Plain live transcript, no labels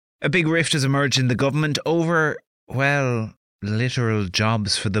A big rift has emerged in the government over, well, literal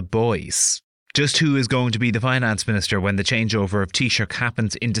jobs for the boys. Just who is going to be the finance minister when the changeover of Taoiseach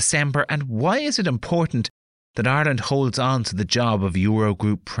happens in December, and why is it important that Ireland holds on to the job of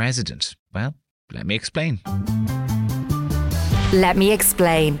Eurogroup president? Well, let me explain. Let Me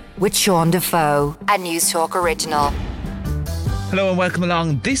Explain with Sean Defoe, a News Talk original. Hello and welcome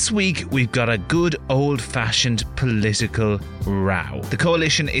along. This week we've got a good old-fashioned political row. The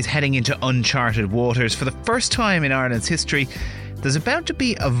coalition is heading into uncharted waters. For the first time in Ireland's history, there's about to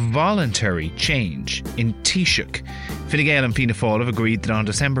be a voluntary change in Taoiseach. Fine Gael and Fianna Fáil have agreed that on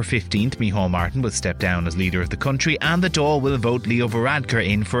December 15th, Micheál Martin will step down as leader of the country and the Dáil will vote Leo Varadkar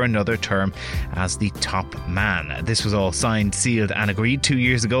in for another term as the top man. This was all signed, sealed and agreed 2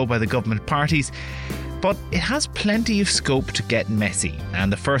 years ago by the government parties. But it has plenty of scope to get messy,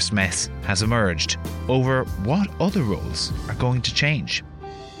 and the first mess has emerged over what other roles are going to change.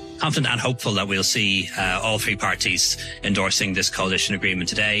 Confident and hopeful that we'll see all three parties endorsing this coalition agreement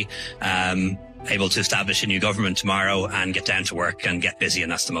today, able to establish a new government tomorrow and get down to work and get busy,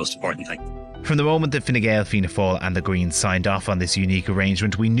 and that's the most important thing. From the moment that Fine Gael, Fianna Fáil and the Greens signed off on this unique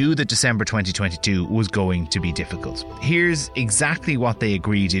arrangement, we knew that December 2022 was going to be difficult. Here's exactly what they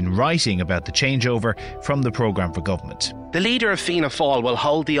agreed in writing about the changeover from the programme for government. The leader of Fianna Fáil will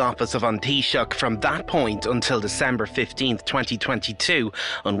hold the office of Taoiseach from that point until December 15th, 2022,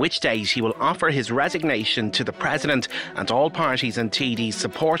 on which date he will offer his resignation to the President, and all parties and TDs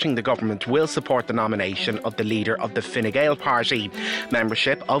supporting the government will support the nomination of the leader of the Fine Gael party.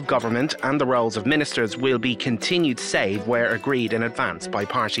 Membership of government and the roles of ministers will be continued save where agreed in advance by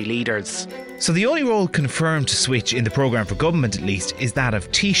party leaders. So the only role confirmed to switch in the programme for government at least is that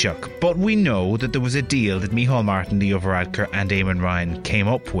of Taoiseach, but we know that there was a deal that Micheál Martin, Leo Varadkar and Eamon Ryan came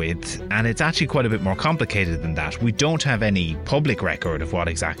up with, and it's actually quite a bit more complicated than that. We don't have any public record of what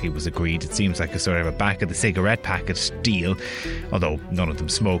exactly was agreed. It seems like a sort of a back of the cigarette packet deal, although none of them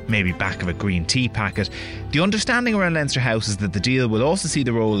smoke, maybe back of a green tea packet. The understanding around Leinster House is that the deal will also see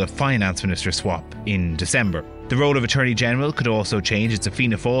the role of finance minister swap in December. The role of Attorney General could also change. It's a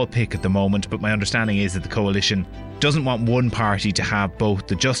Fianna Fáil pick at the moment, but my understanding is that the coalition doesn't want one party to have both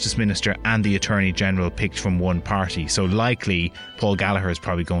the Justice Minister and the Attorney General picked from one party. So likely Paul Gallagher is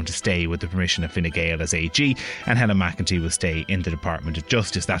probably going to stay with the permission of Fine Gael as AG, and Helen McEntee will stay in the Department of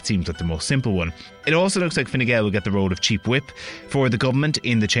Justice. That seems like the most simple one. It also looks like Fine Gael will get the role of Chief Whip for the government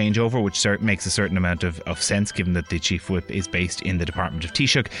in the changeover, which makes a certain amount of sense given that the Chief Whip is based in the Department of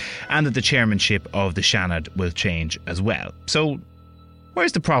Taoiseach, and that the chairmanship of the Seanad will change as well. So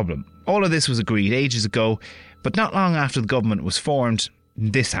where's the problem? All of this was agreed ages ago, but not long after the government was formed,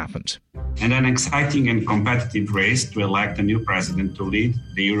 this happened. And an exciting and competitive race to elect a new president to lead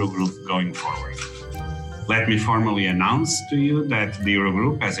the Eurogroup going forward. Let me formally announce to you that the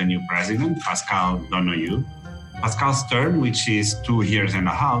Eurogroup has a new president, Paschal Donohoe. Pascal's term, which is 2 years and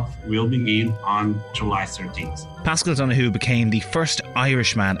a half, will begin on July 13th. Paschal Donohoe became the first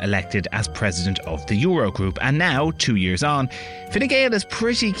Irishman elected as president of the Eurogroup, and now, 2 years on, Fine Gael is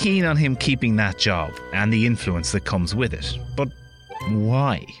pretty keen on him keeping that job and the influence that comes with it. But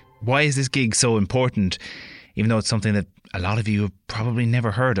why? Why is this gig so important, even though it's something that a lot of you have probably never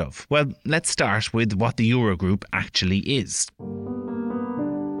heard of? Well, let's start with what the Eurogroup actually is.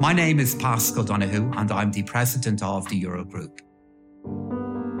 My name is Paschal Donohoe and I'm the president of the Eurogroup.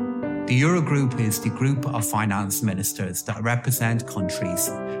 The Eurogroup is the group of finance ministers that represent countries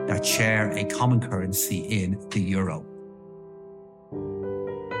that share a common currency in the euro.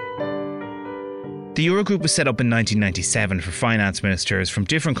 The Eurogroup was set up in 1997 for finance ministers from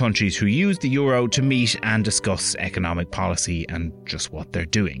different countries who use the euro to meet and discuss economic policy and just what they're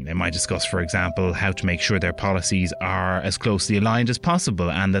doing. They might discuss, for example, how to make sure their policies are as closely aligned as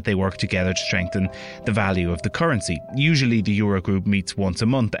possible and that they work together to strengthen the value of the currency. Usually the Eurogroup meets once a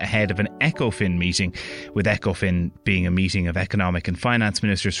month ahead of an ECOFIN meeting, with ECOFIN being a meeting of economic and finance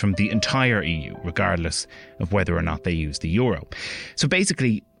ministers from the entire EU, regardless of whether or not they use the euro. So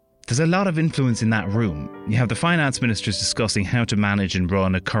basically, there's a lot of influence in that room. You have the finance ministers discussing how to manage and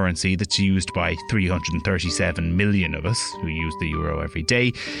run a currency that's used by 337 million of us who use the euro every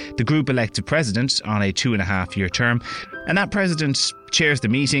day. The group elects a president on a 2.5-year term, and that president chairs the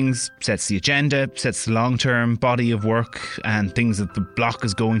meetings, sets the agenda, sets the long-term body of work and things that the bloc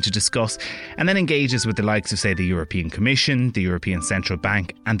is going to discuss, and then engages with the likes of, say, the European Commission, the European Central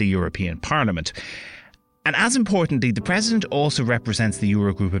Bank and the European Parliament. And as importantly, the President also represents the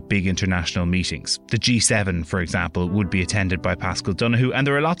Eurogroup at big international meetings. The G7, for example, would be attended by Paschal Donohoe, and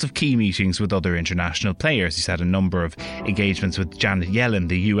there are lots of key meetings with other international players. He's had a number of engagements with Janet Yellen,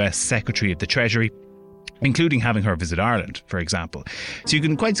 the US Secretary of the Treasury, including having her visit Ireland, for example. So you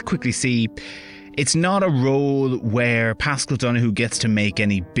can quite quickly see it's not a role where Paschal Donohoe gets to make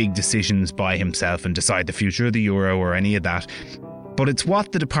any big decisions by himself and decide the future of the euro or any of that. But it's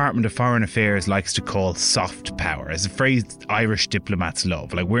what the Department of Foreign Affairs likes to call soft power, as a phrase Irish diplomats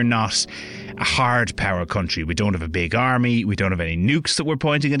love. Like, we're not a hard power country. We don't have a big army. We don't have any nukes that we're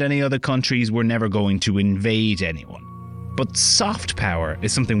pointing at any other countries. We're never going to invade anyone. But soft power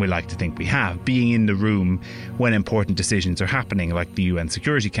is something we like to think we have, being in the room when important decisions are happening, like the UN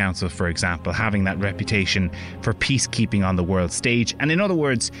Security Council, for example, having that reputation for peacekeeping on the world stage, and in other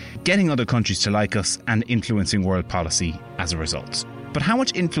words, getting other countries to like us and influencing world policy as a result. But how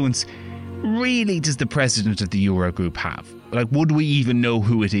much influence really does the president of the Eurogroup have? Like, would we even know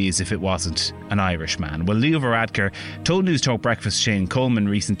who it is if it wasn't an Irishman? Well, Leo Varadkar told News Talk Breakfast Shane Coleman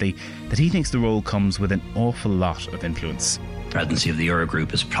recently that he thinks the role comes with an awful lot of influence. Presidency of the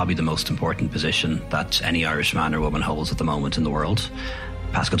Eurogroup is probably the most important position that any Irish man or woman holds at the moment in the world.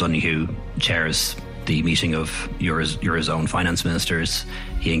 Paschal Donohoe chairs the meeting of Eurozone finance ministers.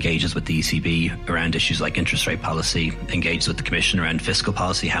 He engages with the ECB around issues like interest rate policy, engages with the Commission around fiscal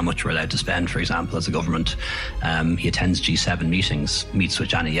policy, how much we're allowed to spend, for example, as a government. He attends G7 meetings, meets with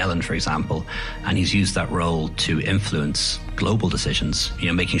Janet Yellen, for example, and he's used that role to influence global decisions,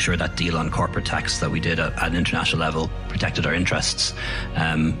 making sure that deal on corporate tax that we did at an international level protected our interests.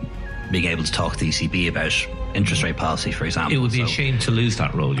 Being able to talk to the ECB about interest rate policy, for example. It would be a shame to lose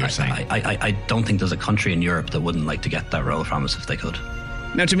that role, you're saying? I don't think there's a country in Europe that wouldn't like to get that role from us if they could.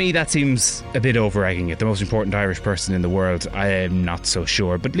 Now, to me, that seems a bit over-egging it. The most important Irish person in the world, I am not so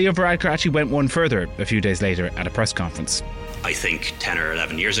sure. But Leo Varadkar actually went one further a few days later at a press conference. I think 10 or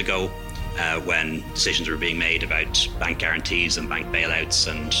 11 years ago, when decisions were being made about bank guarantees and bank bailouts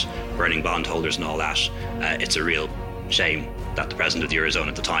and burning bondholders and all that, it's a real shame that the president of the Eurozone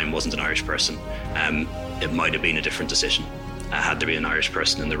at the time wasn't an Irish person. It might have been a different decision had there been an Irish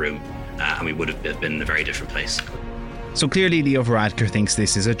person in the room, and we would have been in a very different place. So clearly Leo Varadkar thinks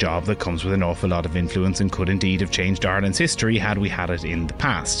this is a job that comes with an awful lot of influence and could indeed have changed Ireland's history had we had it in the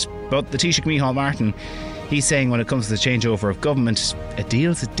past. But the Taoiseach Micheál Martin, he's saying when it comes to the changeover of government, a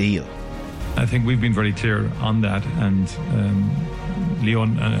deal's a deal. I think we've been very clear on that, and Leo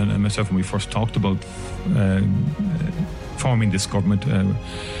and myself, when we first talked about forming this government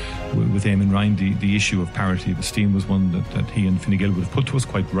with Eamon Ryan, the issue of parity of esteem was one that he and Fine Gael would have put to us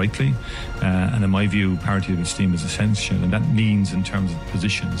quite rightly. And in my view, parity of esteem is essential, and that means in terms of the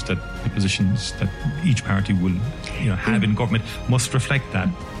positions that each party will have in government must reflect that.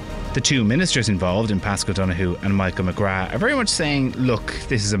 The two ministers involved in Paschal Donohoe and Michael McGrath are very much saying, look,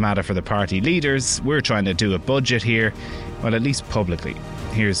 this is a matter for the party leaders. We're trying to do a budget here, well, at least publicly.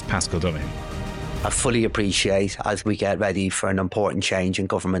 Here's Paschal Donohoe. I fully appreciate, as we get ready for an important change in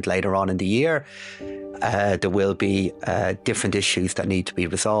government later on in the year, there will be different issues that need to be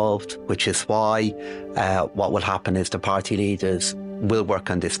resolved, which is why what will happen is the party leaders will work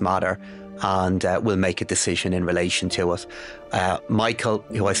on this matter and will make a decision in relation to it. Michael,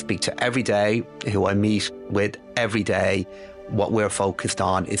 who I speak to every day, who I meet with every day, what we're focused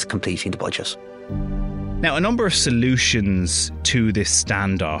on is completing the budget. Now, a number of solutions to this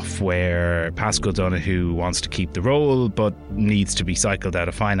standoff where Paschal Donohoe wants to keep the role but needs to be cycled out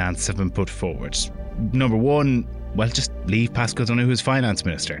of finance have been put forward. Number one, well, just leave Paschal Donohoe as finance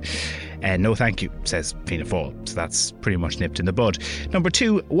minister. No thank you, says Fianna Fáil. So that's pretty much nipped in the bud. Number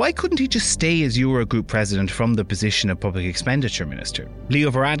two, why couldn't he just stay as Eurogroup president from the position of public expenditure minister?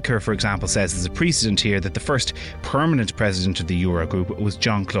 Leo Varadkar, for example, says there's a precedent here that the first permanent president of the Eurogroup was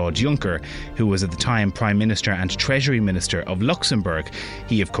Jean-Claude Juncker, who was at the time Prime Minister and Treasury Minister of Luxembourg.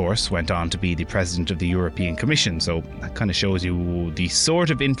 He, of course, went on to be the president of the European Commission. So that kind of shows you the sort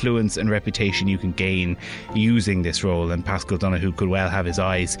of influence and reputation you can gain using this role. And Paschal Donohoe could well have his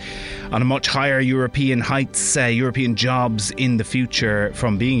eyes on a much higher European heights, European jobs in the future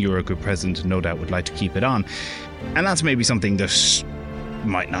from being Eurogroup president, no doubt would like to keep it on. And that's maybe something that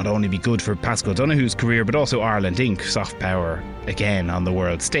might not only be good for Paschal Donohoe's career, but also Ireland Inc., soft power again on the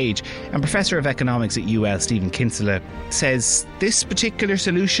world stage. And Professor of Economics at UL, Stephen Kinsella, says this particular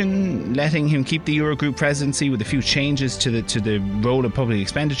solution, letting him keep the Eurogroup presidency with a few changes to the role of public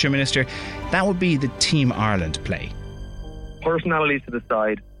expenditure minister, that would be the Team Ireland play. Personalities to the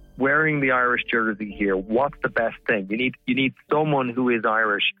side, wearing the Irish jersey here, what's the best thing? You need someone who is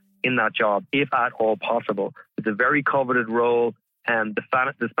Irish in that job, if at all possible. It's a very coveted role, and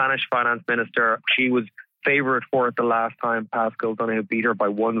the Spanish finance minister, she was favourite for it the last time Paschal Donohoe beat her by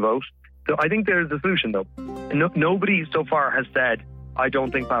one vote. So I think there's a solution, though. Nobody so far has said, I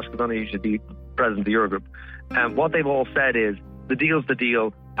don't think Paschal Donohoe should be president of the Eurogroup. What they've all said is, the deal's the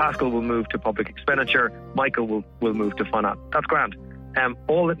deal. Paschal will move to public expenditure. Michael will move to finance. That's grand.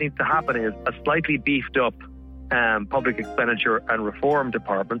 All that needs to happen is a slightly beefed up public expenditure and reform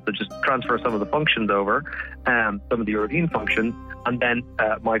department, so just transfer some of the functions over, some of the European functions, and then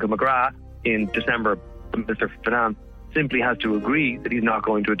Michael McGrath in December, the Minister for Finance, simply has to agree that he's not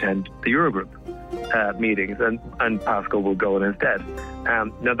going to attend the Eurogroup meetings, and Paschal will go in instead.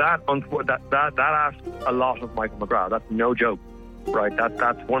 Now that asks a lot of Michael McGrath. That's no joke, right?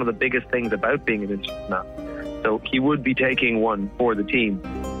 That's one of the biggest things about being a Minister for Finance. So he would be taking one for the team.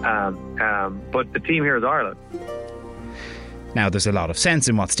 But the team here is Ireland. Now, there's a lot of sense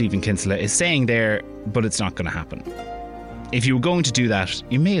in what Stephen Kinsella is saying there, but it's not going to happen. If you were going to do that,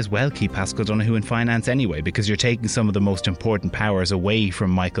 you may as well keep Paschal Donohoe in finance anyway, because you're taking some of the most important powers away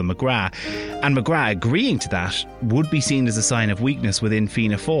from Michael McGrath. And McGrath agreeing to that would be seen as a sign of weakness within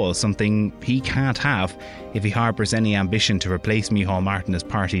Fianna Fáil, something he can't have if he harbours any ambition to replace Micheál Martin as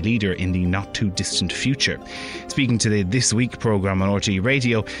party leader in the not too distant future. Speaking to the This Week programme on RTÉ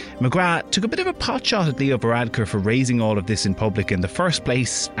Radio, McGrath took a bit of a potshot at Leo Varadkar for raising all of this in public in the first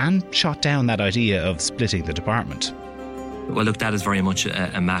place and shot down that idea of splitting the department. Well, look, that is very much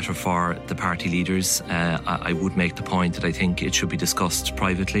a matter for the party leaders. I would make the point that I think it should be discussed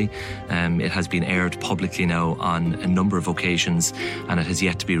privately. It has been aired publicly now on a number of occasions, and it has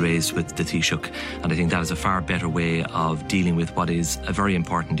yet to be raised with the Taoiseach. And I think that is a far better way of dealing with what is a very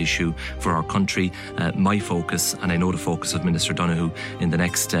important issue for our country. My focus, and I know the focus of Minister Donohoe in the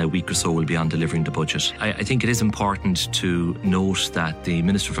next week or so, will be on delivering the budget. I think it is important to note that the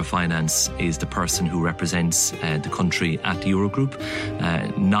Minister for Finance is the person who represents the country at the Eurogroup.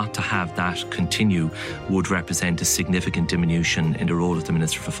 Not to have that continue would represent a significant diminution in the role of the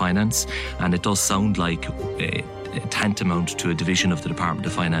Minister for Finance, and it does sound like tantamount to a division of the Department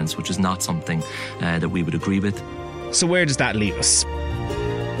of Finance, which is not something that we would agree with. So where does that leave us?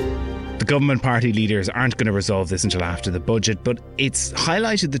 The government party leaders aren't going to resolve this until after the budget, but it's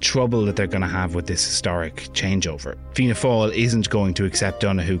highlighted the trouble that they're going to have with this historic changeover. Fianna Fáil isn't going to accept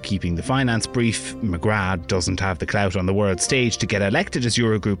Donohoe keeping the finance brief. McGrath doesn't have the clout on the world stage to get elected as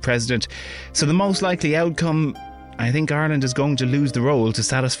Eurogroup president. So the most likely outcome, I think Ireland is going to lose the role to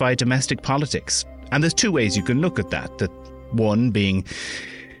satisfy domestic politics. And there's two ways you can look at that. The one being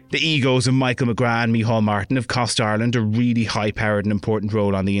the egos of Michael McGrath and Micheál Martin have cost Ireland a really high-powered and important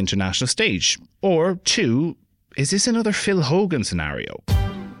role on the international stage. Or two, is this another Phil Hogan scenario?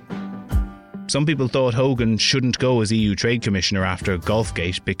 Some people thought Hogan shouldn't go as EU Trade Commissioner after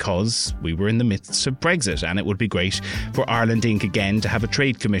Gulfgate because we were in the midst of Brexit, and it would be great for Ireland Inc. again to have a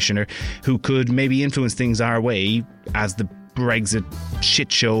Trade Commissioner who could maybe influence things our way as the Brexit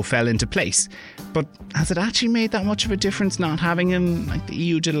shit show fell into place. But has it actually made that much of a difference not having him? Like, the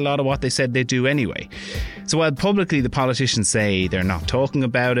EU did a lot of what they said they'd do anyway. So while publicly the politicians say they're not talking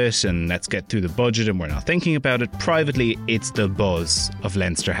about it and let's get through the budget and we're not thinking about it, privately it's the buzz of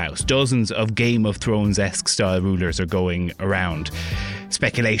Leinster House. Dozens of Game of Thrones-esque style rulers are going around.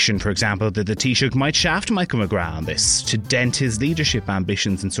 Speculation, for example, that the Taoiseach might shaft Michael McGrath on this to dent his leadership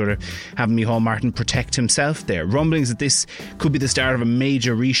ambitions and sort of have Micheál Martin protect himself there. Rumblings that this could be the start of a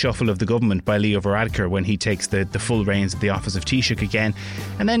major reshuffle of the government by Leo Varadkar when he takes the full reins of the office of Taoiseach again.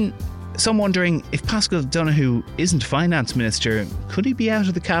 And then some wondering, if Paschal Donohoe isn't finance minister, could he be out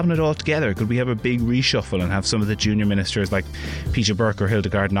of the cabinet altogether? Could we have a big reshuffle and have some of the junior ministers like Peter Burke or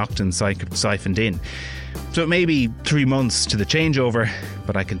Hildegard Naughton siphoned in? So it may be 3 months to the changeover,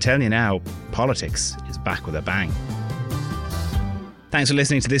 but I can tell you now, politics is back with a bang. Thanks for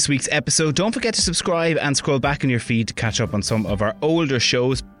listening to this week's episode. Don't forget to subscribe and scroll back in your feed to catch up on some of our older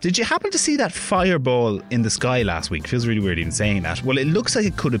shows. Did you happen to see that fireball in the sky last week? Feels really weird even saying that. Well, it looks like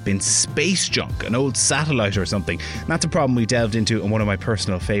it could have been space junk, an old satellite or something. And that's a problem we delved into in one of my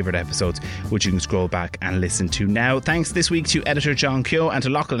personal favourite episodes, which you can scroll back and listen to now. Thanks this week to editor John Keogh and to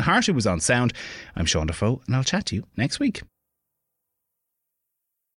Lachlan Hart, who was on sound. I'm Sean Defoe, and I'll chat to you next week.